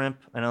a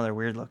shrimp? I know they're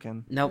weird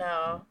looking. Nope.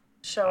 No.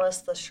 Show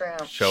us the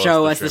shrimp.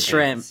 Show us the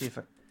shrimp. See if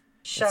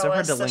Show it's so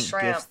hard us to the link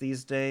shrimp. gifs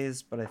these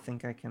days, but I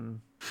think I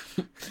can.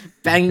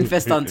 Banging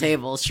fist on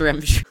table,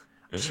 shrimp.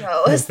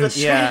 Show us the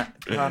shrimp. Yeah,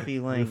 copy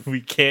link.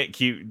 We can't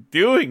keep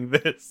doing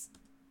this.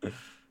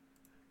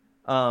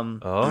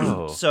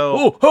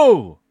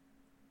 So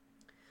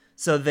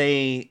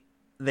they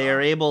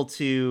are able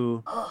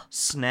to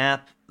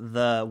snap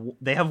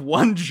they have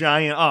one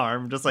giant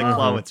arm, just like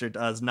Clawitzer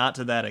does, not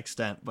to that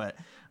extent, but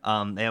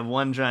they have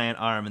one giant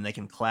arm and they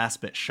can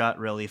clasp it shut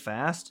really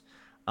fast.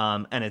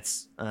 And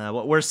it's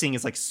what we're seeing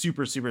is like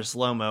super, super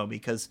slow-mo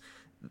because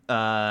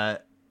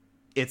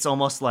it's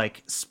almost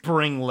like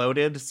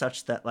spring-loaded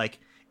such that like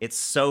it's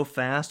so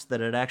fast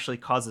that it actually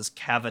causes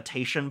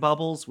cavitation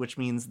bubbles, which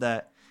means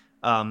that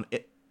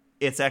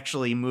it's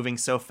actually moving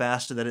so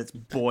fast that it's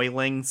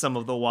boiling some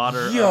of the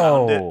water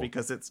around it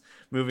because it's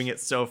moving it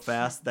so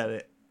fast that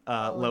it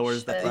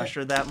lowers the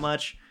pressure that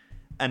much.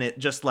 And it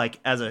just like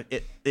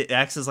it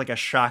acts as like a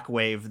shock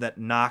wave that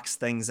knocks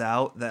things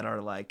out that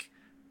are like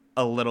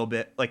a little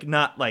bit like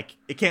not like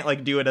it can't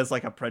like do it as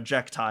like a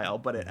projectile,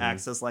 but it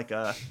acts as like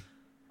a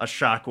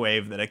shock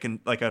wave that it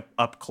can like a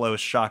up close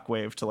shock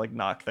wave to like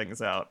knock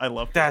things out. I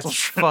love that. That's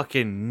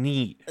fucking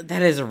neat.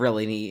 That is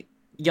really neat.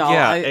 Y'all,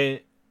 Yeah,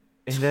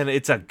 and then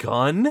it's a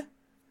gun?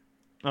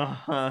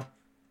 Uh-huh.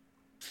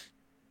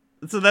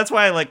 So that's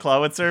why I like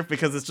Clawitzer,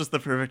 because it's just the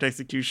perfect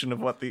execution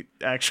of what the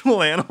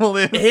actual animal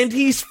is. And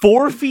he's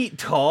 4 feet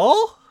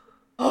tall?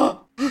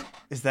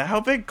 Is that how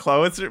big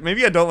Clawitzer?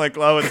 Maybe I don't like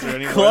Clawitzer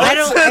anymore.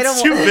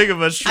 That's too big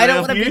of a shrimp. I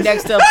don't want to be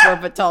next to a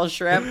 4-foot tall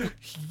shrimp.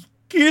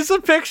 Here's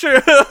a picture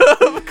of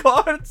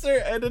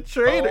Clawitzer and a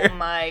trainer. Oh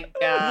my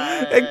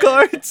god. And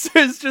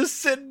Clawitzer's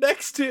just sitting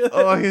next to him.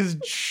 Oh, his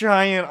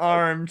giant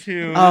arm,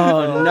 too.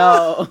 Oh,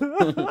 no.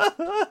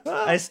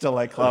 I still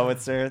like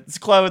Clawitzer.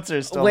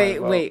 Clawitzer still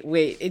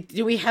Wait.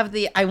 Do we have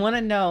the... I want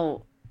to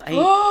know...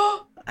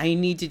 I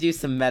need to do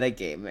some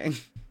metagaming.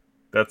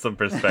 That's some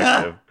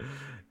perspective.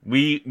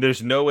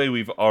 There's no way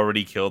we've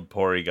already killed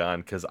Porygon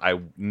because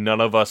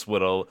none of us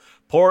would have.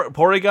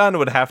 Porygon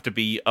would have to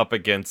be up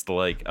against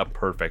like a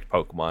perfect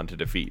Pokemon to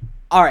defeat.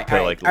 All right.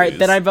 lose.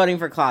 Then I'm voting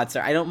for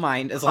Clawitzer. I don't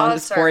mind as long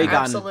as Porygon.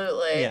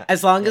 Absolutely. Yeah.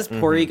 As long as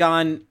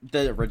Porygon,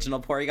 the original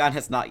Porygon,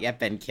 has not yet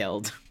been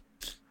killed.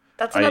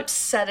 That's an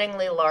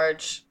upsettingly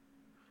large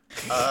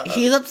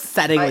He's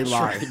upsettingly I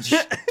large.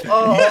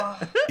 Oh,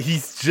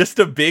 He's just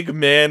a big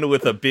man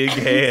with a big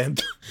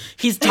hand.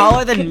 He's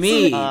taller than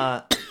me.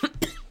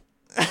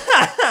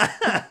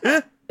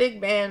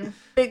 big man,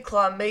 big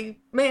claw, big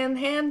man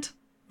hand.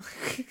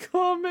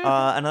 Come on, man.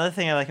 Another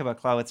thing I like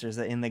about Clawitzer is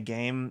that in the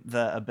game,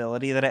 the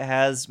ability that it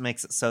has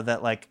makes it so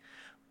that like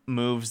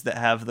moves that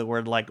have the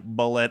word like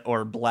bullet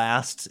or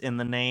blast in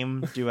the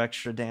name do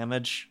extra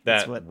damage.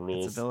 That's That what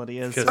rules. its ability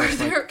is. Because So it's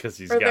like,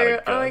 he's Are got there,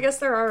 a gun. I guess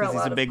there are a 'Cause he's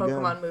a lot of big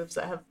Pokemon gun. moves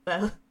that have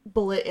that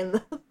bullet in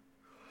them.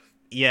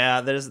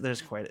 yeah, there's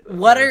quite.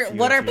 What quite a are few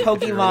what if are you-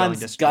 if you're willing to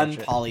Pokemon's gun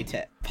stretch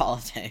it.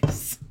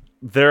 politics?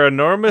 Their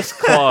enormous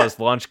claws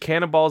launch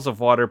cannonballs of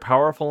water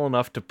powerful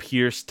enough to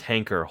pierce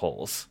tanker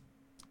holes.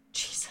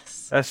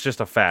 Jesus. That's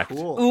just a fact.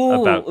 Cool.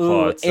 Ooh, About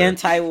Clawitzer.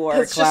 anti-war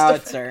That's just a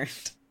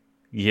Clawitzer.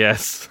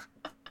 Yes.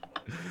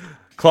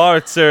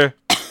 Clawitzer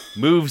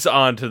moves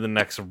on to the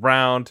next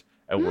round,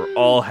 and we're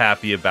all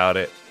happy about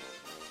it.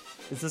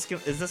 Is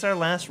this our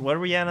last? What are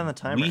we at on the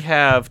timer? We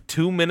have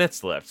 2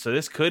 minutes left, so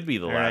this could be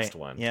the All last right,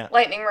 one. Yeah.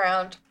 Lightning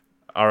round.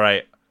 All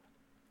right.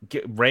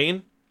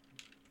 Rain,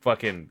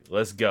 fucking,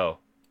 let's go.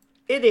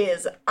 It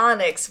is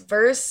Onyx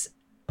versus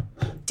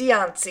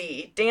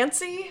Diancie.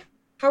 Dancy?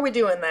 How are we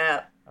doing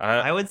that?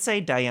 I would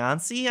say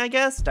Diancie, I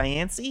guess.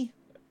 Diancie?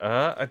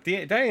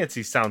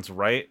 Diancie sounds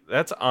right.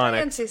 That's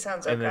Onyx. Diancie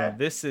sounds okay. And then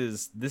this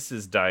is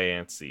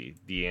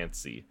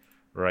Diancie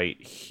right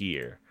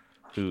here,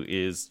 who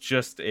is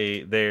just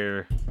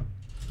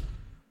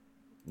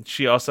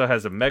she also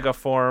has a mega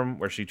form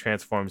where she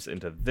transforms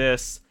into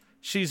this.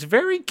 She's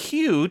very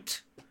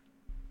cute.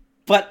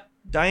 But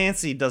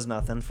Diancie does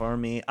nothing for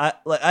me. I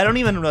don't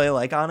even really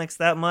like Onyx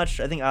that much.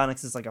 I think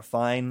Onyx is like a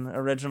fine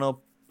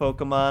original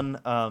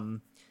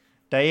Pokemon.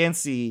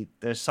 Diancie,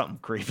 there's something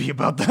creepy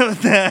about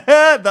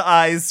the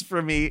eyes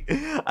for me.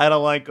 I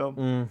don't like them.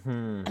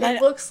 Mm-hmm.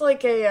 It looks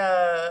like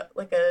a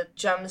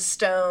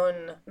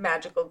gemstone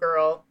magical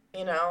girl,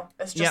 you know?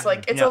 It's just Yeah,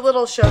 like it's yeah. a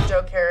little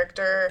shoujo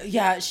character.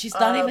 yeah, she's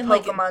not even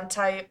like Pokemon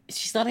type.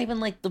 she's not even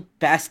like the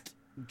best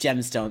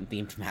gemstone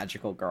themed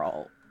magical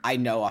girl I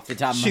know off the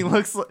top of She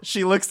my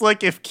looks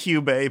like if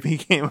Cubey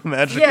became a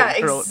magical Yeah,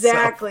 girl itself.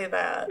 exactly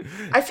that.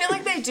 I feel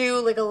like they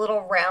do like a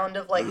little round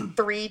of like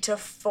 3 to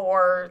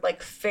 4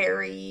 like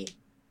fairy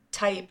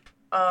type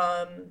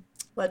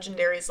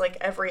legendaries like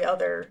every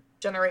other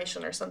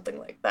generation or something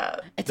like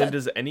that. Then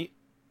does any...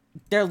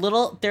 their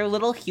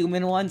little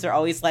human ones are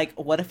always like,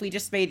 what if we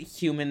just made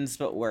humans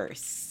but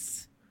worse?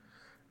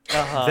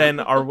 Then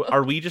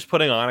are we just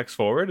putting Onyx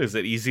forward? Is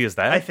it easy as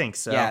that? I think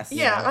so. Yes.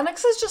 Yeah,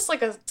 Onyx is just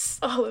like a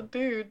solid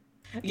dude.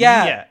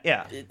 Yeah.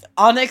 Yeah.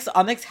 Onyx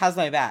has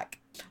my back.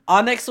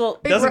 Onyx will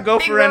Doesn't go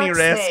big for any rock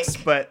risks,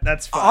 snake. but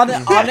that's fine.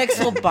 Onyx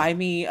will buy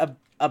me a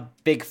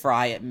big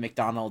fry at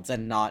McDonald's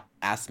and not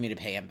ask me to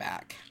pay him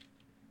back.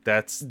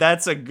 That's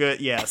a good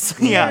yes.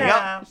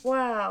 Yeah.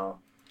 Wow.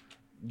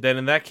 Then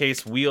in that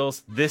case,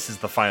 Wheels, this is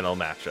the final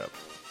matchup.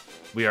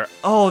 We are...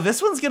 Oh,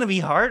 this one's gonna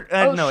be hard.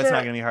 Oh, No, it's shit. not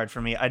gonna be hard for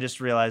me. I just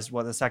realized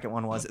what the second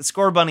one was. It's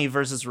Scorbunny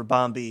versus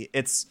Rabombi.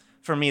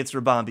 For me, it's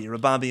Rabombi.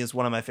 Rabombi is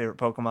one of my favorite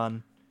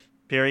Pokemon.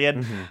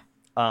 Period.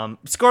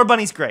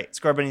 Scorbunny's great.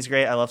 Scorbunny's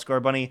great. I love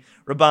Scorbunny.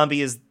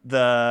 Rabombi is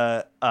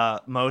the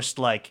most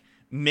like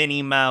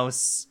Minnie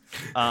Mouse,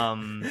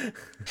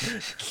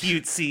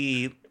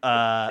 cutesy,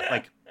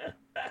 like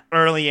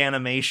early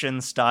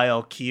animation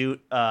style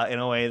cute in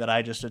a way that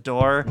I just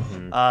adore.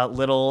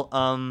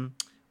 Little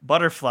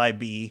butterfly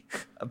bee,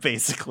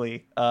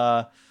 basically.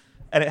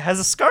 And it has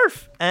a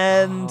scarf,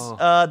 and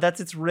that's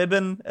its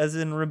ribbon, as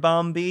in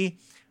Rabombi.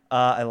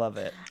 I love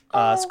it.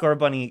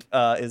 Scorbunny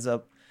is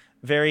a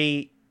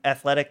very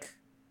athletic,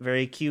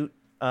 very cute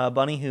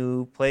bunny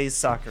who plays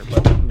soccer,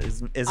 but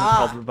isn't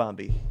called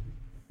Rabombi.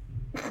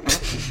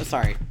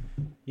 Sorry.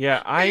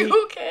 Yeah,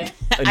 Okay.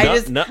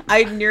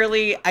 I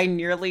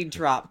nearly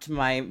dropped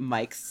my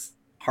Mike's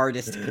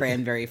hardest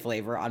cranberry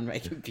flavor on my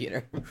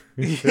computer.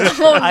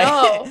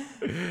 Oh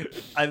no.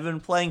 I've been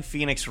playing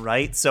Phoenix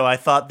Wright, so I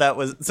thought that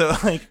was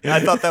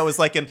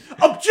like an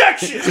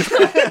objection.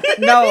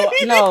 No.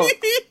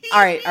 All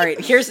right.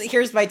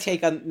 Here's my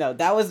take on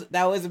that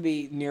was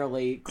me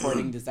nearly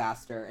courting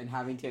disaster and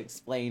having to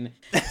explain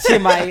to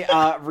my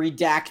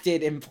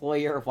redacted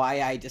employer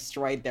why I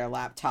destroyed their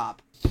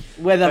laptop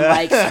with a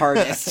Mike's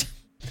hardest.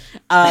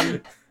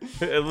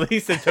 At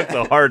least it took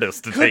the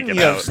hardest to take Couldn't it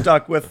you have out.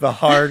 stuck with the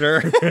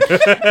harder?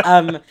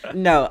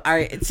 No. All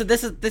right. So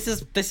this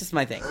is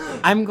my thing.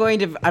 I'm going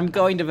to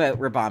vote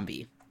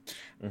Rabombi,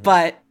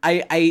 but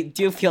I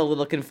do feel a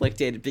little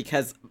conflicted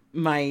because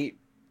my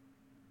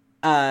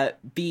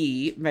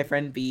my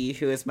friend B,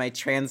 who is my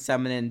trans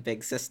feminine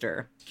big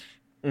sister,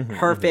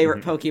 her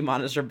favorite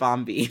Pokemon is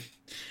Rabombi,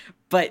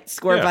 but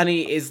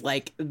Scorbunny is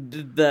like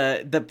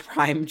the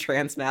prime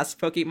trans mask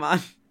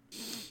Pokemon.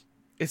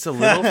 It's a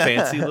little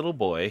fancy little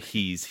boy.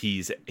 He's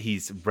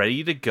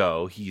ready to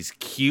go. He's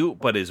cute,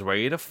 but is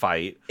ready to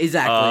fight.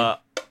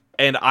 Exactly.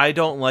 And I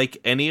don't like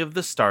any of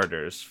the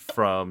starters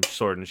from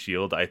Sword and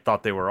Shield. I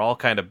thought they were all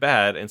kind of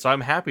bad, and so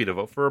I'm happy to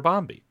vote for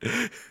Rabombi.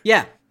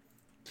 Yeah.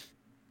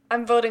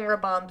 I'm voting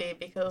Rabombi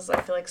because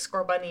I feel like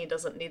Scorbunny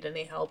doesn't need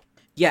any help.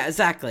 Yeah,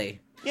 exactly.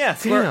 Yeah,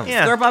 Damn.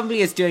 yeah. Scorbunny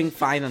is doing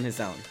fine on his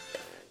own.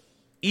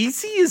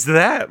 Easy as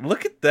that.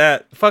 Look at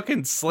that.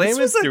 Fucking slamming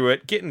was a- through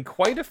it, getting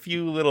quite a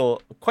few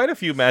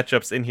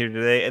matchups in here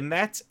today, and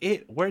that's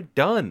it. We're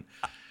done.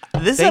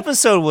 This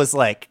episode was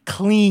like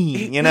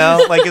clean, you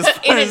know, like as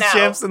far In as and out.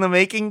 Champs in the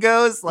Making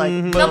goes, like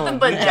boom, Nothing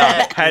but we got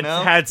net. it, Had you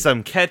know? had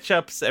some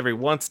catch-ups every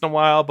once in a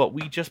while, but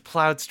we just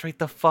plowed straight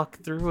the fuck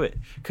through it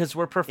because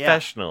we're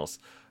professionals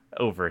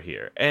over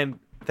here. And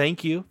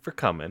thank you for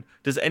coming.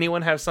 Does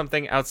anyone have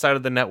something outside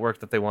of the network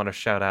that they want to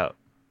shout out?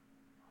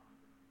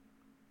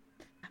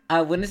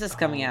 When is this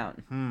coming out?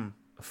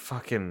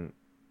 Fucking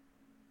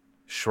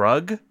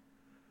shrug?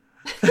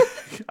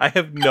 I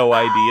have no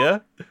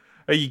idea.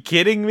 Are you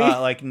kidding me?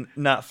 Like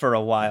not for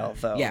a while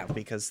though, Yeah.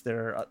 because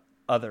there are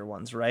other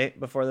ones right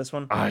before this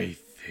one. I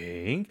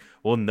think.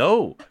 Well,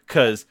 no,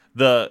 because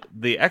the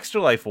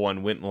Extra Life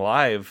one went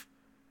live,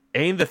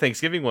 and the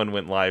Thanksgiving one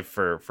went live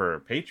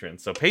for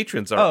patrons. So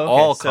patrons are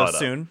all so caught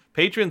soon. up.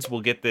 Patrons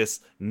will get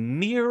this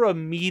near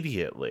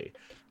immediately.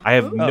 I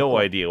have no cool.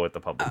 idea what the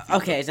public. feed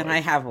Okay, looks then like. I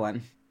have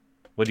one.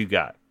 What do you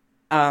got?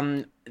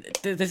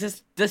 This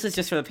is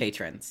just for the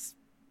patrons.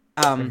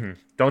 Don't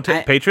take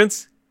I-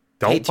 patrons.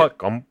 Don't Patron-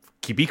 fuck.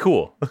 Be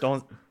cool.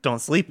 Don't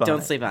sleep on it.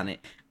 Don't sleep on it.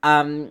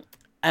 I'm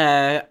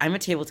a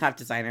tabletop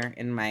designer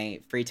in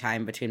my free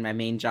time between my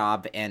main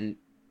job and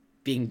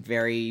being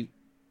very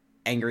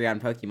angry on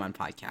Pokemon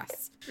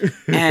podcasts.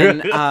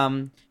 And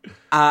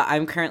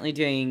I'm currently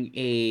doing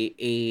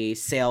a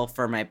sale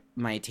for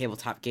my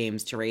tabletop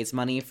games to raise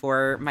money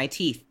for my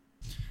teeth.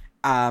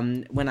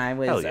 When I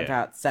was Hell yeah.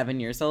 about 7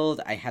 years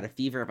old, I had a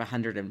fever of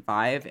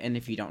 105, and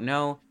if you don't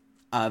know,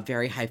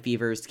 very high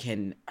fevers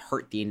can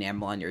hurt the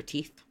enamel on your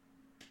teeth.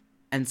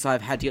 And so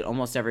I've had to get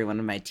almost every one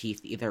of my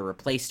teeth either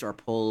replaced or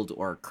pulled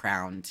or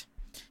crowned.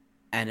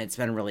 And it's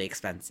been really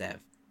expensive.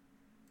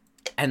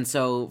 And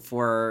so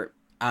for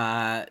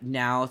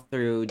now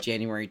through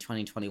January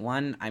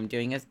 2021, I'm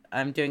doing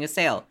a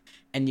sale.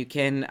 And you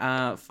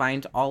can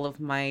find all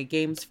of my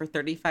games for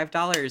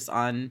 $35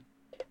 on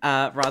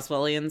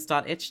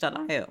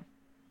roswellians.itch.io.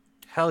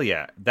 Hell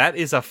yeah, that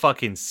is a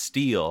fucking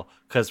steal.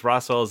 Because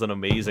Roswell is an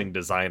amazing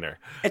designer.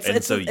 It's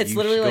And so it's you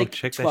literally should go like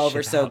check that 12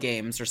 or shit so out.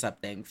 games or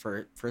something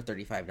for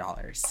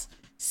 $35.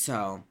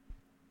 So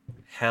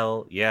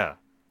Hell yeah.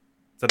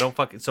 So don't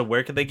fucking. So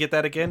where can they get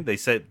that again? They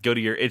said go to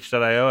your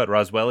itch.io at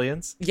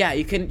Roswellians. yeah,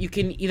 you can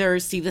either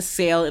see the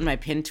sale in my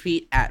pinned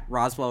tweet at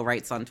Roswell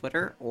Writes on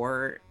Twitter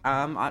or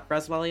at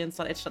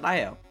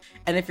roswellians.itch.io.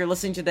 And if you're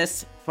listening to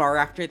this far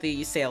after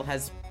the sale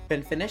has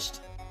been finished,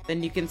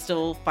 then you can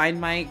still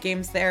find my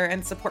games there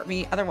and support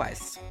me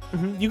otherwise.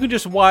 You can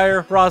just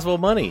wire Roswell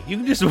money. You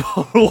can just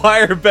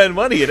wire Ben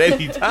money at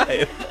any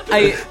time.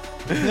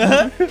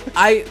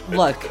 I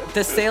look,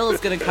 the sale is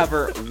gonna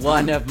cover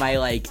one of my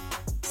like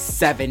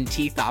 7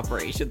 teeth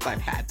operations I've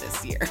had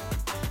this year.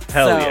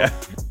 Hell So, yeah.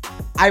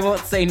 I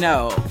won't say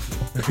no.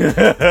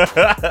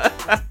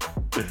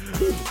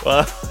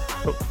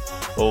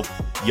 Well,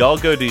 y'all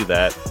go do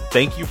that.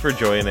 Thank you for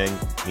joining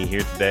me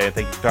here today.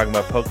 Thank you for talking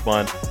about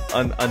Pokemon.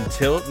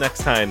 Until next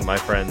time, my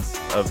friends.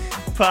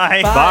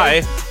 Bye.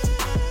 Bye.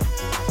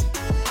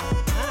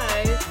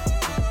 Hi.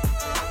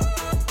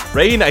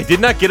 Rain, I did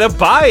not get a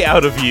bye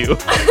out of you.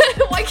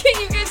 Why can't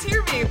you guys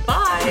hear me?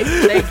 Bye.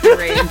 Thank you,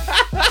 Rain.